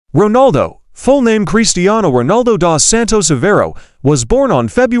Ronaldo, full name Cristiano Ronaldo dos Santos Aveiro, was born on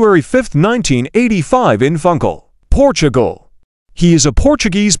February 5, 1985 in Funchal, Portugal. He is a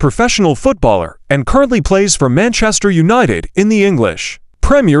Portuguese professional footballer and currently plays for Manchester United in the English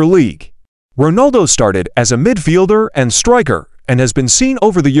Premier League. Ronaldo started as a midfielder and striker and has been seen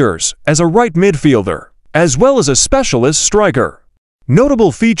over the years as a right midfielder, as well as a specialist striker.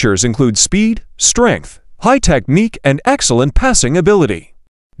 Notable features include speed, strength, high technique, and excellent passing ability.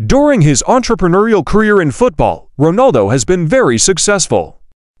 During his entrepreneurial career in football, Ronaldo has been very successful.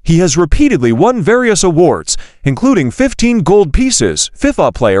 He has repeatedly won various awards, including 15 gold pieces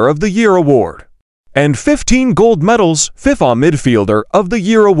FIFA Player of the Year award and 15 gold medals FIFA Midfielder of the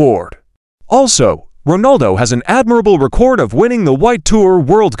Year award. Also, Ronaldo has an admirable record of winning the White Tour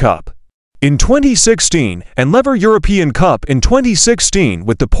World Cup in 2016 and Lever European Cup in 2016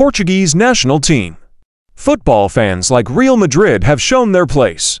 with the Portuguese national team. Football fans like Real Madrid have shown their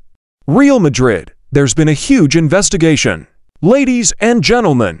place. Real Madrid, there's been a huge investigation. Ladies and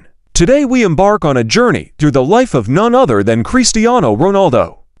gentlemen, today we embark on a journey through the life of none other than Cristiano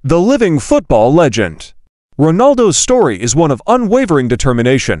Ronaldo, the living football legend. Ronaldo's story is one of unwavering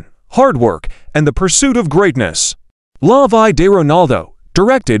determination, hard work, and the pursuit of greatness. La Vida de Ronaldo,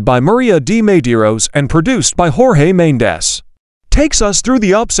 directed by Maria de Medeiros and produced by Jorge Mendes, takes us through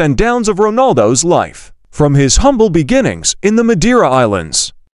the ups and downs of Ronaldo's life, from his humble beginnings in the Madeira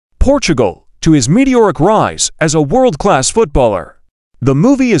Islands, Portugal, to his meteoric rise as a world-class footballer. The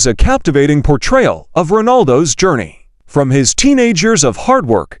movie is a captivating portrayal of Ronaldo's journey, from his teenage years of hard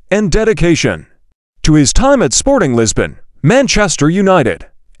work and dedication, to his time at Sporting Lisbon, Manchester United,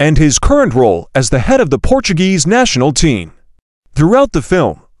 and his current role as the head of the Portuguese national team. Throughout the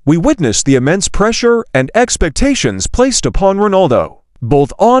film, we witness the immense pressure and expectations placed upon Ronaldo,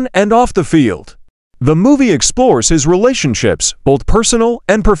 both on and off the field. The movie explores his relationships, both personal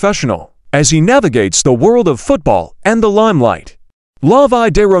and professional, as he navigates the world of football and the limelight. La Vida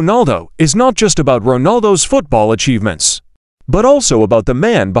de Ronaldo is not just about Ronaldo's football achievements, but also about the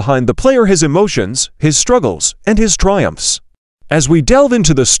man behind the player, his emotions, his struggles, and his triumphs. As we delve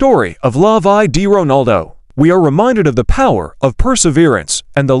into the story of La Vida de Ronaldo, we are reminded of the power of perseverance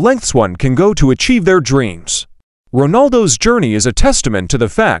and the lengths one can go to achieve their dreams. Ronaldo's journey is a testament to the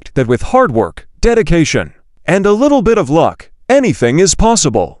fact that with hard work, dedication, and a little bit of luck, anything is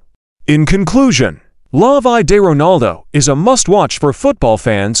possible. In conclusion, La Vida de Ronaldo is a must-watch for football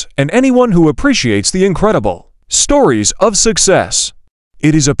fans and anyone who appreciates the incredible stories of success.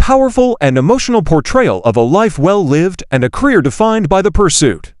 It is a powerful and emotional portrayal of a life well lived and a career defined by the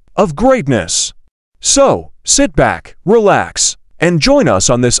pursuit of greatness. So, sit back, relax, and join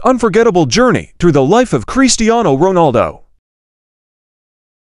us on this unforgettable journey through the life of Cristiano Ronaldo.